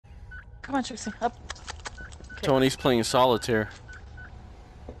Come on, Trixie. Up. Okay. Tony's playing solitaire.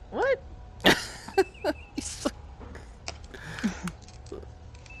 What?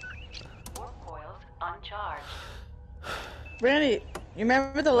 Warp coils uncharged. Randy, you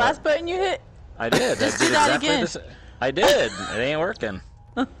remember the last button you hit? I did. Just do that again. I did. It ain't working.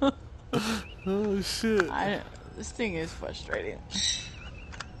 Oh shit! This thing is frustrating.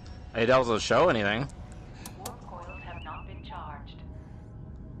 It doesn't show anything. Warp coils have not been charged.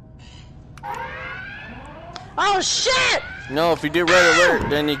 Oh shit! No, if you do red alert,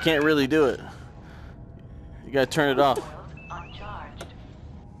 then you can't really do it. You gotta turn it off. Coils uncharged.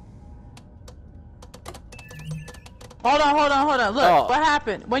 Hold on. Look, Oh. what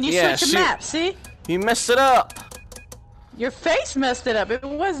happened? When you Yeah, switch the map, see? You messed it up. Your face messed it up. It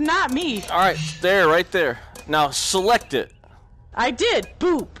was not me. All right, there, right there. Now select it. I did.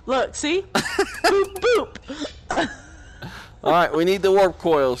 Boop. Look, see? Boop, boop. All right, we need the warp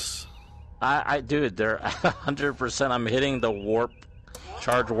coils. Dude, they're 100%. I'm hitting the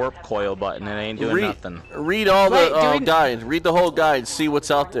charge warp coil button and it ain't doing nothing. Read all Wait, the guide. Read the whole guide. See what's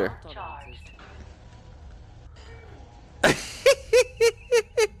out there. Charged.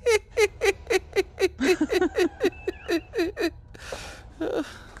 Warp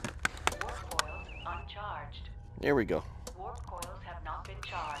coils uncharged. There we go. Warp coils have not been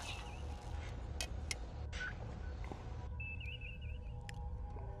charged.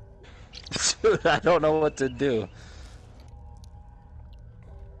 Dude, I don't know what to do.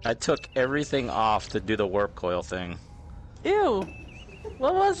 I took everything off to do the warp coil thing. Ew.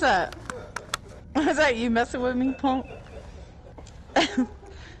 What was that? Was that you messing with me, punk? Don't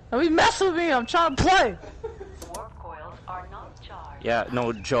be messing with me. I'm trying to play. Warp coils are not charged. Yeah,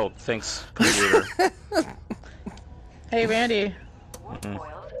 no joke. Thanks, computer. Hey, Randy. Warp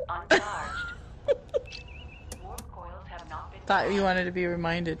coils uncharged. Warp coils have not been Thought you wanted to be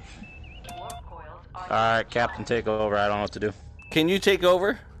reminded. Warp coils are Alright, Captain, take over. I don't know what to do. Can you take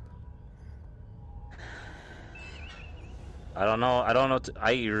over? I don't know.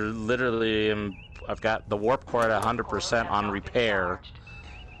 I literally am. I've got the warp core at 100% on repair.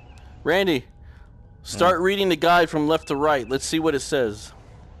 Randy, start reading the guide from left to right. Let's see what it says.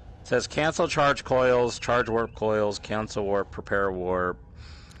 It says cancel charge coils, charge warp coils, cancel warp, prepare warp.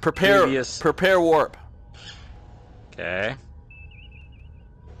 Prepare warp. Okay.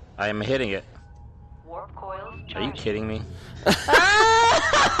 I am hitting it. Warp coils charged. Are you kidding me?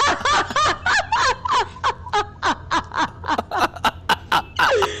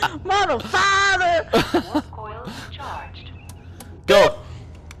 Motherfucker! Warp coils charged. Go.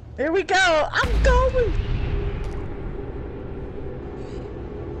 Here we go. I'm going.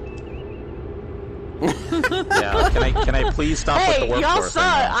 Yeah. Can I please stop with Hey, the warp y'all core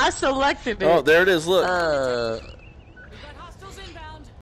saw it. thing? I selected it. Oh, there it is. Look.